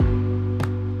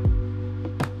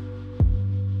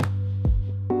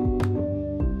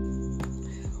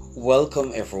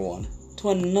Welcome everyone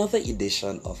to another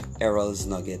edition of Errol's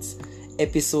Nuggets,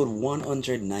 episode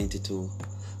 192.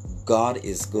 God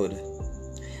is good.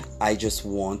 I just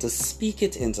want to speak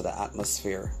it into the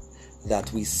atmosphere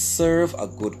that we serve a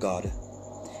good God.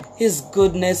 His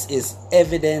goodness is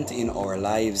evident in our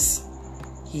lives.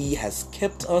 He has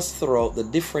kept us throughout the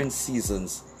different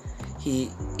seasons. He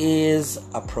is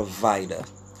a provider.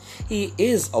 He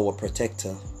is our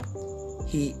protector.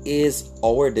 He is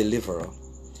our deliverer.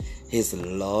 His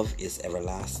love is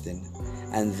everlasting,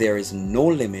 and there is no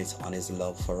limit on His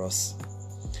love for us.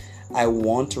 I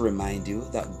want to remind you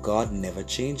that God never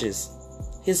changes.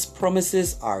 His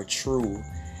promises are true,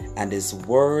 and His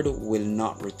word will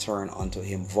not return unto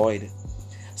Him void.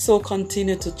 So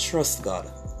continue to trust God.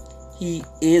 He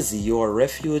is your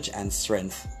refuge and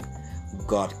strength.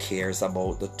 God cares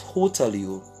about the total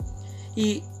you.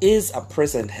 He is a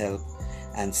present help,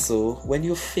 and so when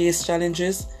you face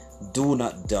challenges, do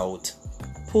not doubt.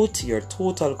 Put your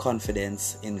total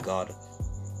confidence in God,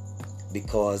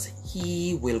 because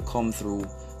He will come through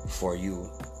for you.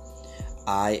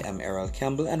 I am Errol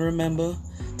Campbell, and remember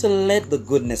to let the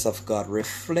goodness of God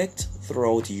reflect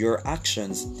throughout your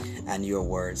actions and your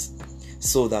words,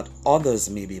 so that others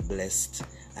may be blessed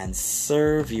and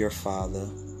serve your Father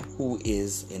who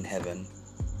is in heaven.